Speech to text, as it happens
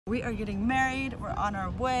We are getting married, we're on our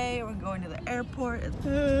way, we're going to the airport.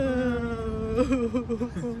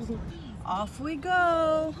 Off we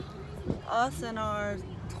go. Us and our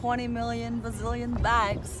 20 million bazillion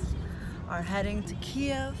bags are heading to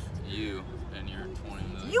Kiev. You and your 20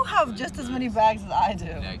 million. You have just as many bags as I do.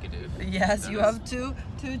 Negative. Yes, you have two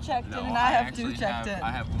checked in, and I have two checked in. I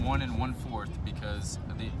have 1 1/4 because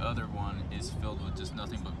the other one is filled with just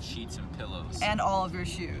nothing but sheets and pillows. And all of your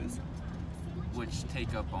shoes. Which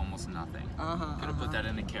take up almost nothing. Gonna put that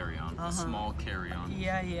in a carry-on, a small carry-on.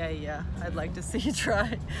 Yeah. I'd like to see you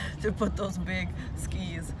try to put those big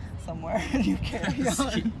skis somewhere in your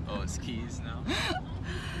carry-on. Oh, skis now.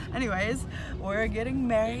 Anyways, we're getting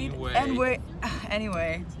married,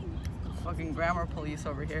 anyway, fucking grammar police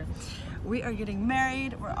over here. We are getting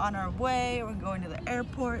married. We're on our way. We're going to the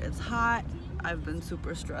airport. It's hot. I've been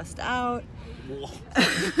super stressed out.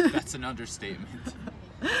 That's an understatement.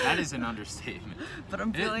 That is an understatement. But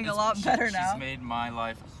I'm feeling a lot better now. She's made my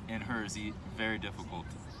life and hers very difficult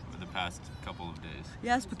for the past couple of days.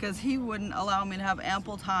 Yes, because he wouldn't allow me to have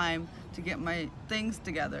ample time to get my things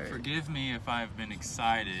together. Forgive me if I've been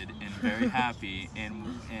excited and very happy and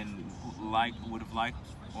would have liked,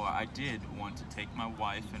 or I did want to take my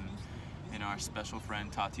wife and our special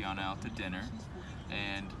friend Tatiana out to dinner,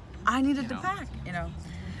 and I needed to pack,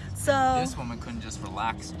 So this woman couldn't just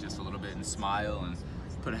relax just a little bit and smile and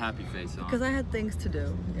put a happy face on. Because I had things to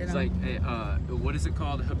do. It's like, what is it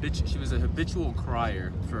called? She was a habitual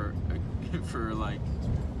crier for like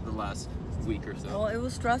the last week or so. Well, it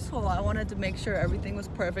was stressful. I wanted to make sure everything was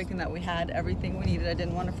perfect and that we had everything we needed. I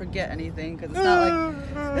didn't want to forget anything because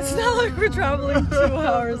it's not like we're traveling 2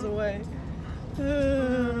 hours away.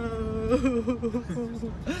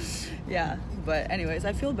 Yeah, but anyways,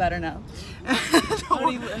 I feel better now.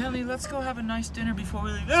 honey, let's go have a nice dinner before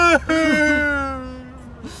we leave.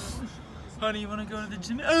 Honey, you want to go to the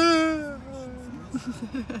gym?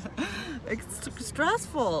 It's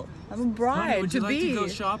stressful. I'm a bride. Honey, would you to like be. to go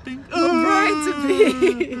shopping? I'm a bride to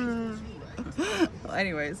be. Well,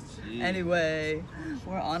 anyway,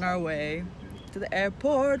 we're on our way to the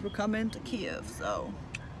airport. We're coming to Kiev, so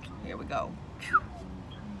here we go.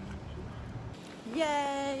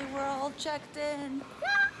 Yay, we're all checked in.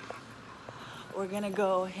 We're gonna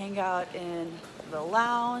go hang out in the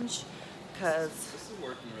lounge because This is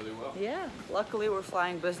working really well. yeah, luckily we're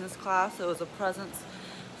flying business class. It was a present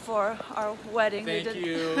for our wedding. Thank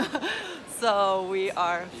you. So we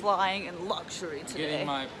are flying in luxury today. Getting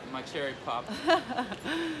my cherry pop.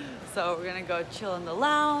 So we're gonna go chill in the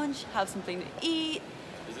lounge, have something to eat,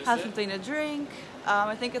 have something to drink.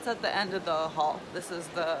 I think it's at the end of the hall. This is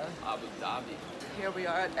the Abu Dhabi. Here we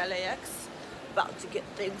are at LAX, about to get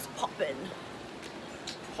things poppin'.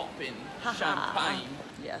 Poppin'. Champagne.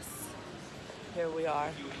 Yes. Here we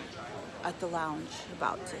are at the lounge,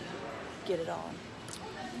 about to get it on.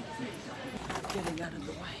 Getting out of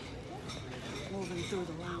the way. Moving through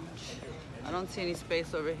the lounge. I don't see any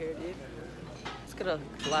space over here, dude. Let's get a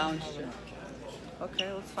lounge chair.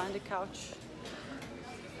 Okay, let's find a couch.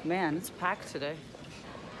 Man, it's packed today.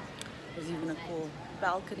 There's even a cool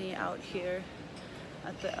balcony out here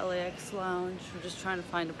at the LAX lounge. We're just trying to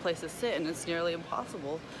find a place to sit, and it's nearly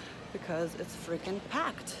impossible because it's freaking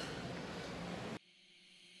packed.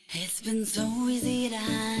 It's been so easy to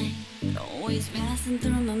hide, always passing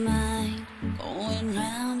through my mind, going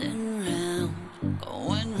round and round,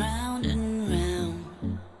 going round and round.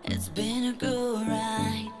 It's been a good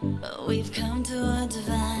ride, but we've come to a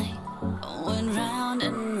divide, going round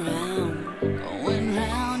and round, going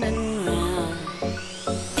round and round.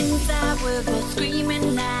 Inside we're both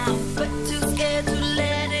screaming now, but too scared to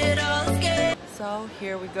let it all escape. So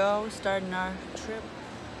here we go, starting our trip.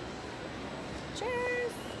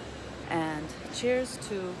 Cheers! And cheers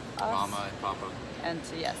to us. Mama and Papa. And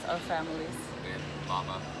to, yes, our families. And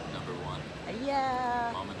Mama number 1.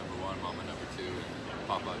 Yeah! Mama number 1, Mama number 2, and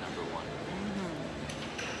Papa number 1.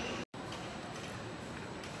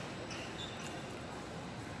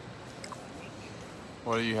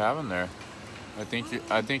 What are you having there? I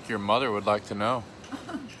think your mother would like to know.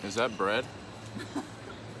 Is that bread?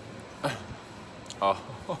 Oh.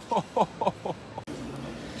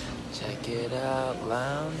 Check it out,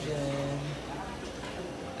 lounging.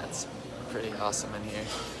 That's pretty awesome in here.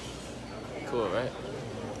 Cool, right?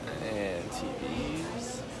 And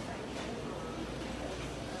TVs.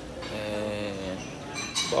 And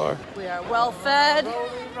bar. We are well fed.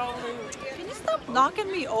 Can you stop knocking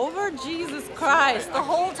me over? Jesus Christ, the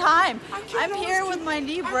whole time. I'm here with my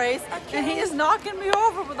knee brace and he is knocking me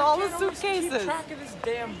over with all the suitcases. Keep track of this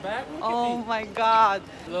damn bag. Oh my God.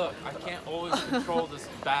 Look, I can't always control this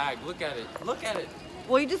bag. Look at it. Look at it.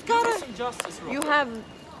 Well, you just gotta, Some justice real you quick. have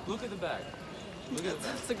Look at the bag. Look at the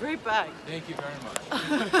bag. It's a great bag. Thank you very much.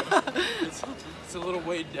 it's a little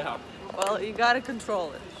weighed down. Well, you gotta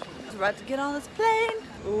control it. We're about to get on this plane.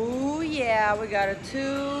 Ooh yeah, we got a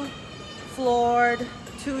 2-floored,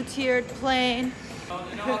 2-tiered plane.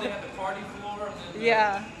 You know how they have the party floor?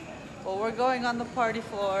 Yeah. Well, we're going on the party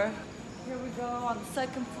floor. Here we go on the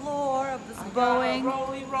 2nd floor of this Boeing.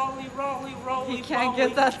 Rolly, rolly, rolly, rolly. He can't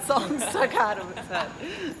get that song stuck out of his head.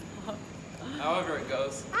 However it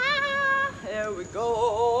goes. Ah, here we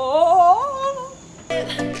go.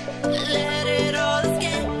 Let it all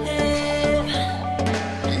escape.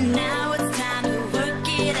 Now it's time to work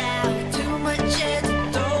it out. Too much yet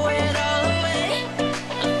to throw it all away.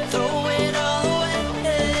 Throw it all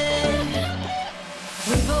away.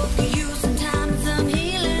 We both could use some time and some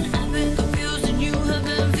healing. I've been confused and you have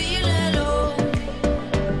been feeling low.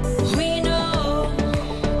 We know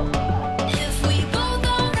if we both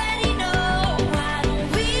already know, why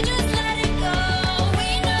don't we just let it go? We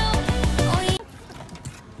know.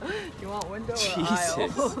 You want window or Jesus.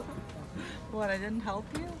 aisle? What, I didn't help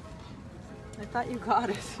you? I thought you got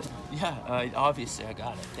it. Yeah, obviously I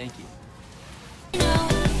got it. Thank you. We know.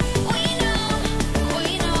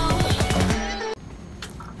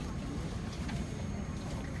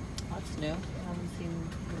 That's new. I haven't seen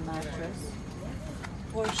the mattress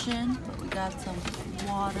portion, but we got some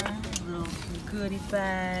water, a little goodie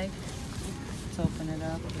bag. Let's open it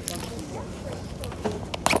up.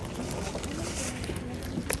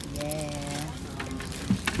 Yeah.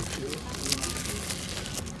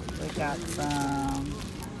 We got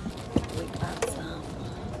some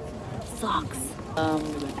socks,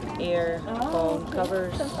 ear phone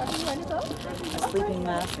covers, a sleeping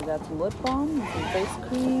mask. We got some lip balm, some face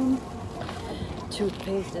cream,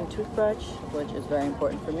 toothpaste and toothbrush, which is very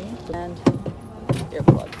important for me, and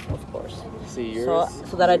earplugs, of course. See So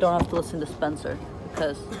that I don't have to listen to Spencer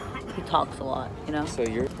because he talks a lot, you know. So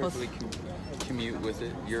yours perfectly commute with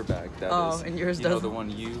it. Your bag, that is. Oh, and yours you know, doesn't. the one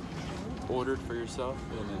you ordered for yourself,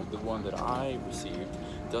 and then the one that I received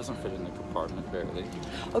doesn't fit in the compartment barely.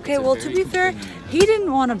 Okay, It's a well, to very be fair, convenient- he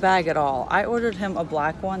didn't want a bag at all. I ordered him a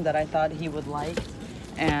black one that I thought he would like,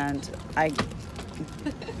 and I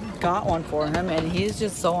got one for him, and he's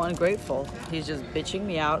just so ungrateful. He's just bitching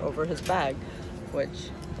me out over his bag,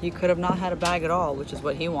 which he could have not had a bag at all, which is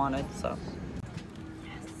what he wanted, so.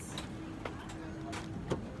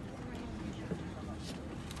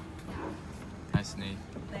 Nice knee.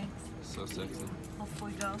 Thanks. So sexy. Off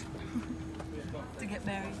we go to get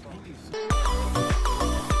married.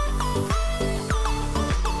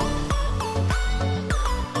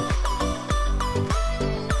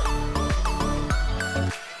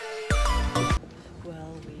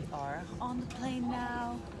 Well, we are on the plane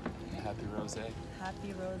now. Happy rose.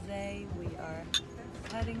 Happy Rosé. We are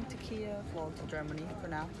heading to Kiev, well, to Germany for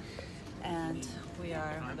now. And we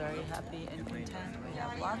are very happy and content. We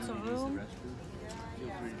have lots of room.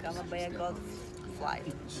 It's gonna be a good flight.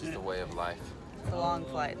 This is the way of life. It's a long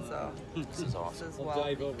flight, so This is awesome. this is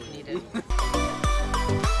well needed.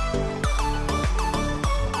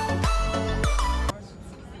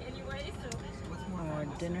 More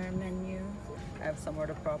dinner menu. I have somewhere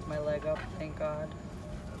to prop my leg up, thank God,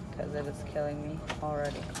 because it is killing me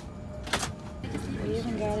already. We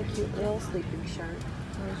even got a cute little sleeping shirt.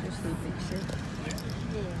 Where's your sleeping shirt?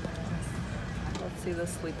 Let's see the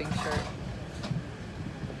sleeping shirt.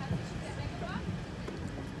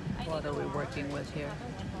 What are we working with here?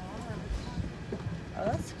 Oh,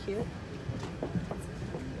 that's cute.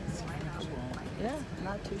 Yeah,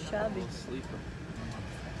 not too shabby.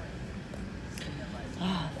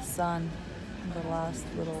 Ah, the sun. The last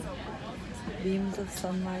little beams of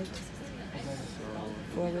sunlight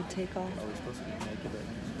before we take off. Are we supposed to be naked right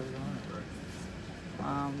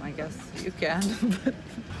now? I guess you can, but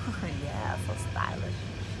yeah, so stylish.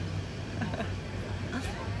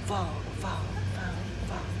 Vogue, Vogue, Vogue,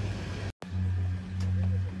 Vogue.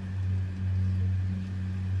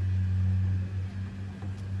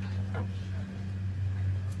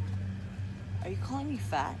 Are you calling me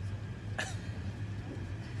fat?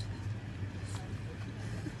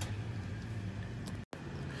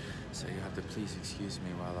 So you have to please excuse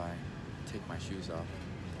me while I take my shoes off.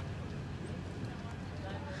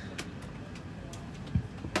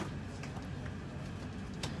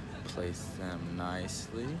 Place them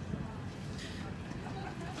nicely.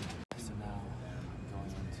 So now I'm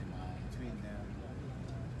going into my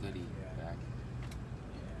goodie bag.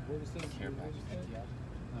 What was the care bag?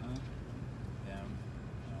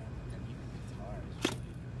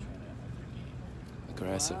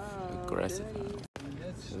 Aggressive, Wow, aggressive. goody.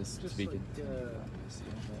 So this is to be continued, obviously.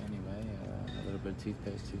 But anyway, a little bit of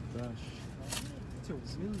toothpaste, toothbrush.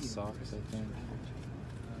 socks, I think.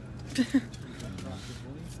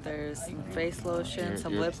 There's some face lotion,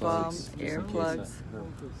 some lip balm, earplugs.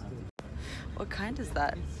 What kind is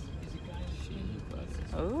that?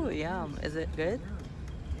 Oh, yum. Is it good?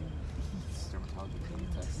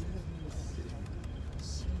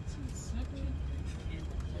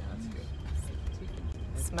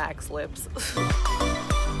 Smacks lips.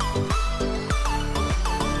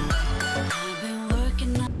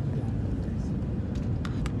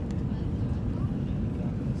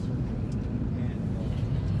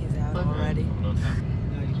 He's out already.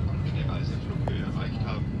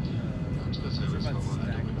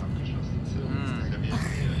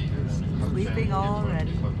 Sleeping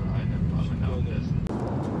already.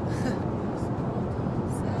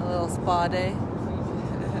 A little spa day.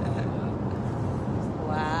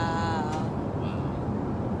 Wow.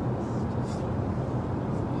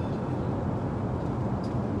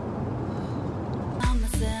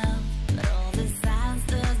 Myself, but all this silence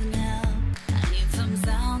doesn't help. I need some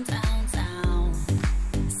sound, sound, sound.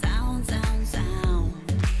 Sound, sound, sound.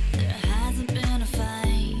 There hasn't been a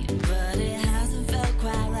fight, but it hasn't felt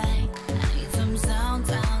quite right. I need some sound,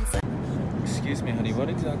 sound, sound. Excuse me, honey, what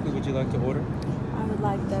exactly would you like to order? I would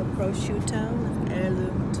like the prosciutto with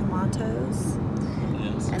heirloom tomatoes.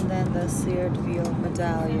 Yes. And then the seared veal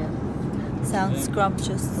medallion. Sounds Yeah.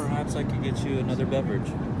 scrumptious. Perhaps I could get you another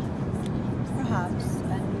beverage. Perhaps.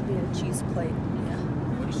 And maybe a cheese plate. Yeah.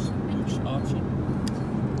 Which option?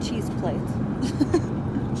 Cheese plate.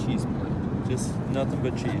 Cheese plate. Just nothing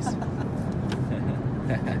but cheese.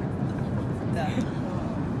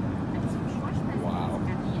 Wow.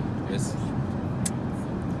 This.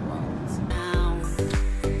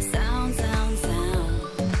 Sound, sound, sound.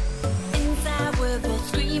 Inside we're both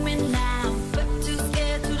screaming now, but too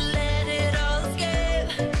scared to let it all escape.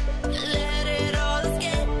 Let it all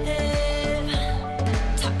escape.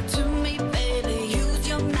 Talk to me, baby, use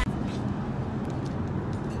your mouth.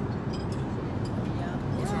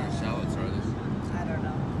 What sort of shallots are these? I don't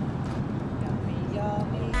know. Yummy,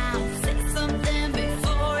 yummy. Say something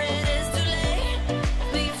before it is too late.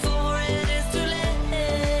 Before it is too late.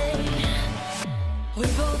 We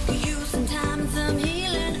both could use some time and some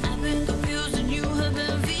healing. I've been confused and you have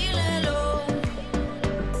been feeling low.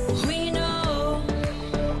 We know.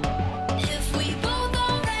 If we both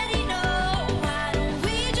already know, why don't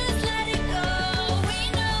we just let it go? We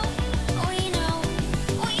know, we know,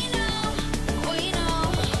 we know, we know,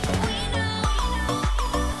 we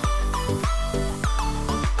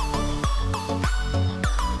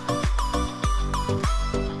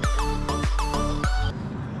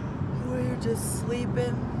We're just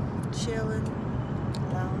sleeping, chilling,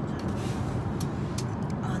 lounging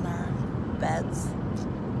on our beds.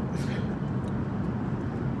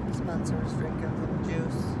 Spencer's drinking some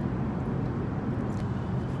juice.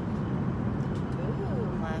 Ooh,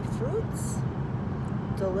 my fruits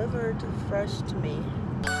delivered fresh to me.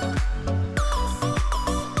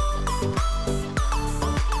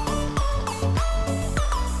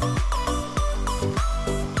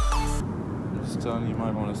 Just telling you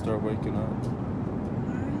might want to start waking up.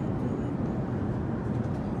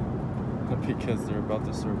 Because they're about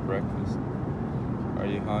to serve breakfast. Are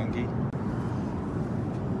you hungry?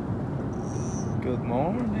 Good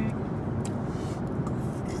morning.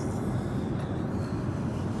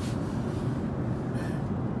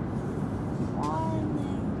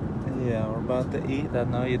 Morning. Yeah, we're about to eat. I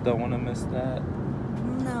know you don't want to miss that.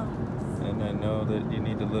 No. And I know that you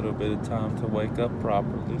need a little bit of time to wake up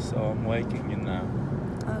properly, so I'm waking you now.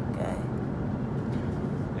 Okay.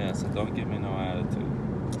 Yeah, so don't give me no attitude.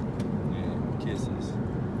 Yeah, kisses.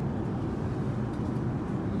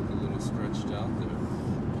 Look a little stretched out there.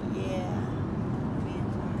 Yeah. Me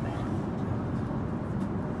and my man.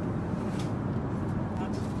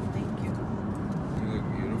 Thank you. You look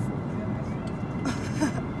beautiful.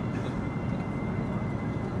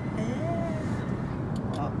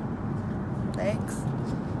 Oh, thanks.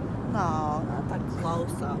 No, not the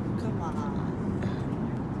close up. Come on.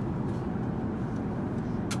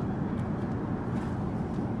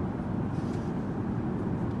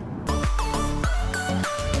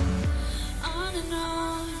 on and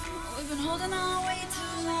on. We've been holding on way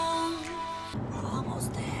too long. We're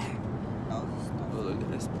almost there. Oh, Oh, look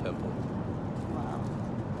at this pimple. wow.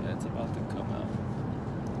 Yeah, it's about to come out.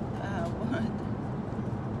 What?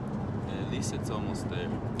 Yeah, at least it's almost there.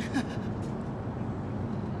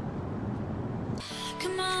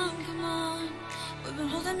 Come on, come on. We've been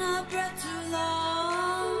holding our breath too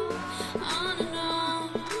long. On and on.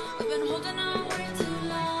 We've been holding on way too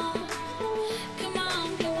long. Come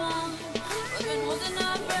on, come on. We've been holding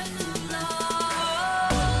our breath too long.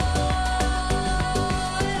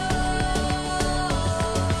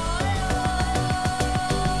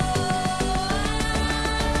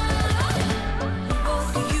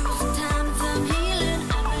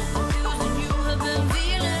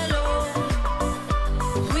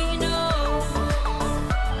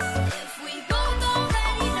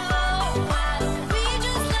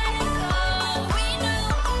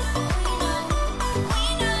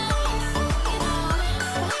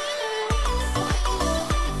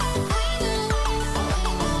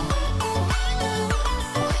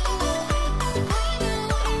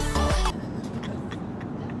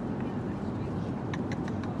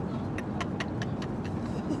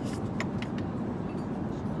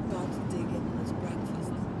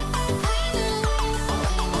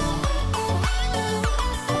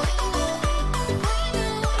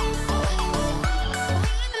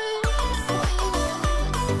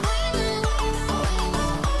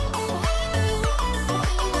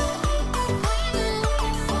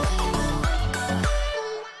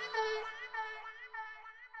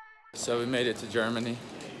 So we made it to Germany.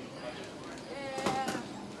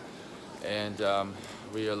 And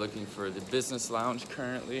we are looking for the business lounge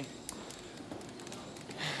currently.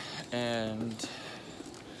 And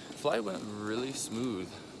flight went really smooth,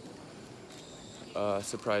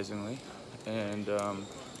 surprisingly. And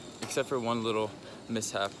except for one little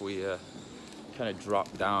mishap, we kind of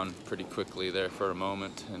dropped down pretty quickly there for a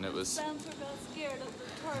moment, and it was. Spencer got scared of the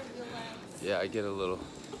turbulence. Yeah, I get a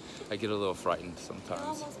little frightened sometimes. He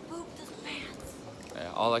almost pooped his pants.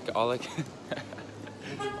 Yeah,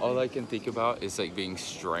 all I can think about is like being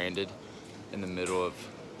stranded in the middle of,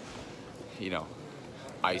 you know,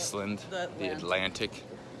 Iceland, the Atlantic,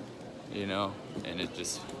 you know, and it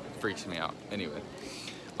just freaks me out. Anyway,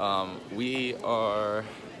 we are,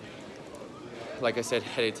 like I said,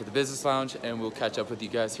 headed to the business lounge, and we'll catch up with you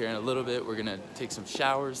guys here in a little bit. We're gonna take some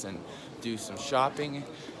showers and do some shopping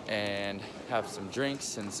and have some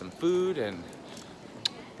drinks and some food, and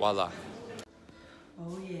voila.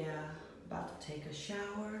 Oh yeah, about to take a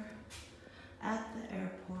shower at the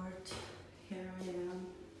airport. Here I am.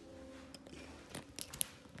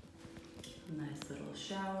 Nice little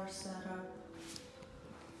shower setup.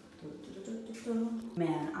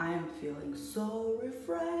 Man, I am feeling so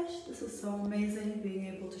refreshed. This is so amazing, being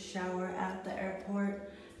able to shower at the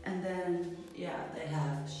airport. And then, yeah, they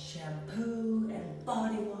have shampoo and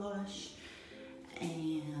body wash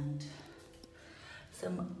and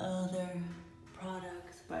some other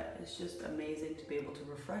products. But it's just amazing to be able to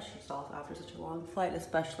refresh yourself after such a long flight,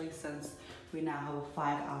 especially since we now have a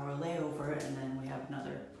 5-hour layover and then we have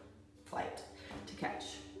another flight to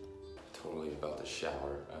catch. Totally about to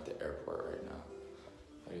shower at the airport right now.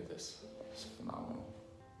 Look at this. It's phenomenal.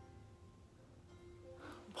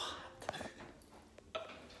 What?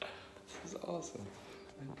 This is awesome.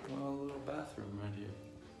 I want a little bathroom right here.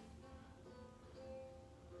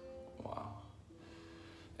 Wow.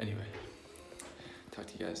 Anyway, talk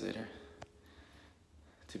to you guys later.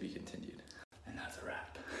 To be continued. And that's a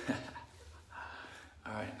wrap.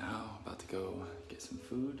 Alright, now about to go get some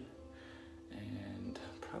food and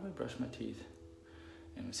probably brush my teeth,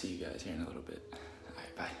 and we'll see you guys here in a little bit. All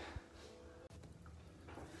right, bye.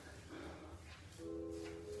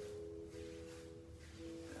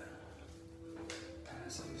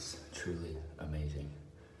 This is truly amazing.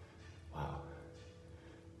 Wow.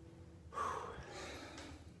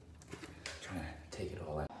 Trying to take it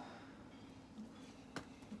all out.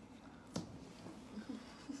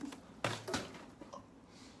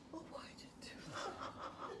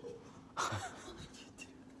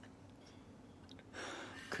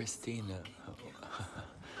 Kristina,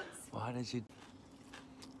 why did you?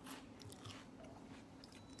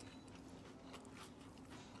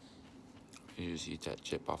 You just eat that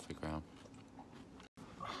chip off the ground.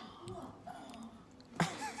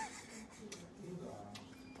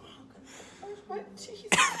 Where's my cheese?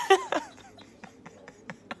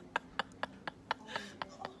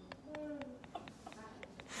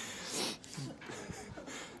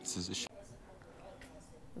 This is a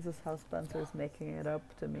This is how Spencer's making it up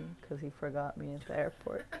to me because he forgot me at the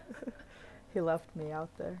airport. He left me out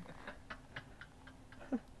there.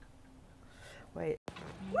 Wait.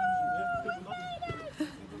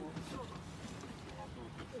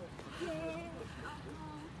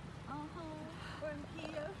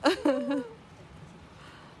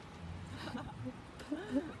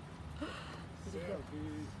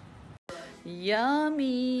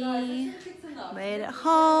 Yummy! Made it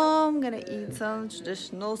home. Gonna eat some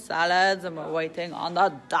traditional salads, and we're waiting on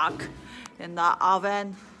the duck in the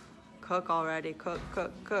oven. Cook already. Cook,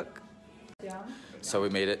 cook, cook. So we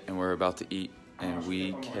made it, and we're about to eat, and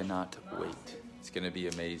we cannot wait. It's gonna be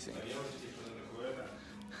amazing.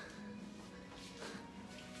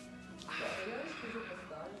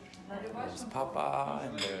 There's Papa,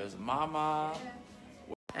 and there's Mama.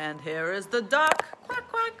 And here is the duck. Quack,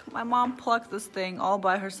 quack. My mom plucked this thing all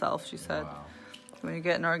by herself, she said. Wow. When you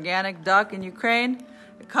get an organic duck in Ukraine,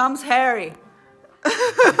 it comes hairy.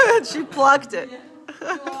 She plucked it.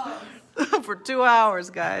 For 2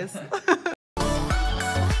 hours, guys.